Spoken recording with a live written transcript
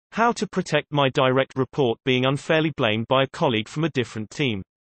How to protect my direct report being unfairly blamed by a colleague from a different team.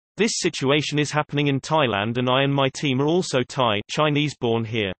 This situation is happening in Thailand and I and my team are also Thai, Chinese born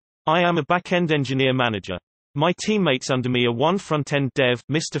here. I am a back-end engineer manager. My teammates under me are one front-end dev,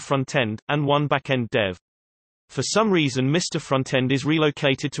 Mr. Frontend, and one back-end dev. For some reason Mr. Frontend is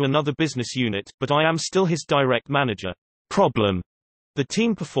relocated to another business unit, but I am still his direct manager. Problem. The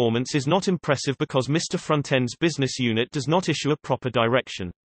team performance is not impressive because Mr. Frontend's business unit does not issue a proper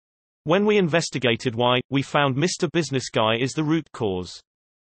direction. When we investigated why, we found Mr. Business Guy is the root cause.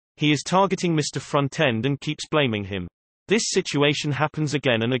 He is targeting Mr. Frontend and keeps blaming him. This situation happens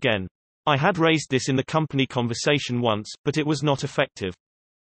again and again. I had raised this in the company conversation once, but it was not effective.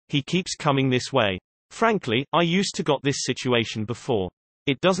 He keeps coming this way. Frankly, I used to got this situation before.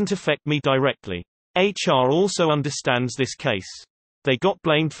 It doesn't affect me directly. HR also understands this case. They got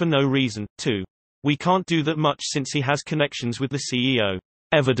blamed for no reason, too. We can't do that much since he has connections with the CEO.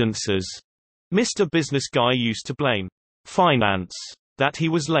 Evidences. Mr. Business Guy used to blame finance that he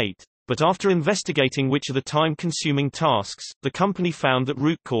was late. But after investigating which are the time-consuming tasks, the company found that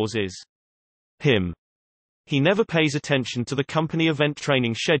root cause is him. He never pays attention to the company event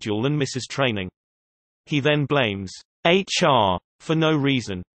training schedule and misses training. He then blames HR for no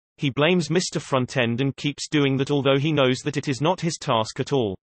reason. He blames Mr. Frontend and keeps doing that although he knows that it is not his task at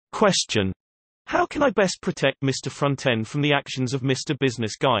all. Question. How can I best protect Mr. Frontend from the actions of Mr.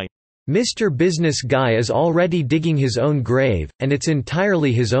 Business Guy? Mr. Business Guy is already digging his own grave, and it's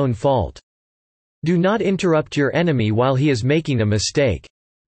entirely his own fault. Do not interrupt your enemy while he is making a mistake.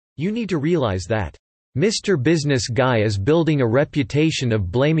 You need to realize that Mr. Business Guy is building a reputation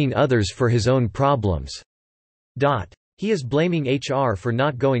of blaming others for his own problems. He is blaming HR for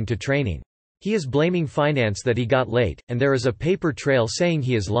not going to training. He is blaming finance that he got late, and there is a paper trail saying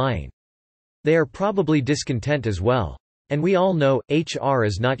he is lying. They are probably discontent as well. And we all know, HR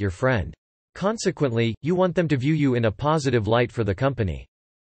is not your friend. Consequently, you want them to view you in a positive light for the company.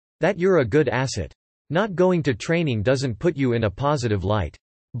 That you're a good asset. Not going to training doesn't put you in a positive light.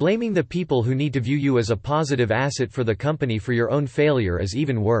 Blaming the people who need to view you as a positive asset for the company for your own failure is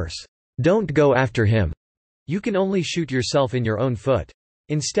even worse. Don't go after him. You can only shoot yourself in your own foot.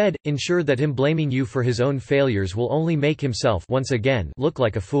 Instead, ensure that him blaming you for his own failures will only make himself, once again, look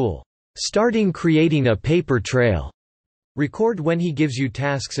like a fool. Starting creating a paper trail. Record when he gives you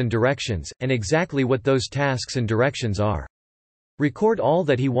tasks and directions, and exactly what those tasks and directions are. Record all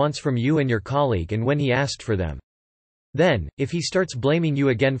that he wants from you and your colleague and when he asked for them. Then, if he starts blaming you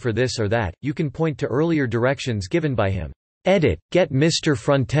again for this or that, you can point to earlier directions given by him. Edit, get Mr.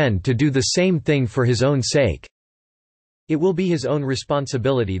 Frontend to do the same thing for his own sake. It will be his own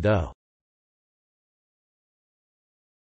responsibility though.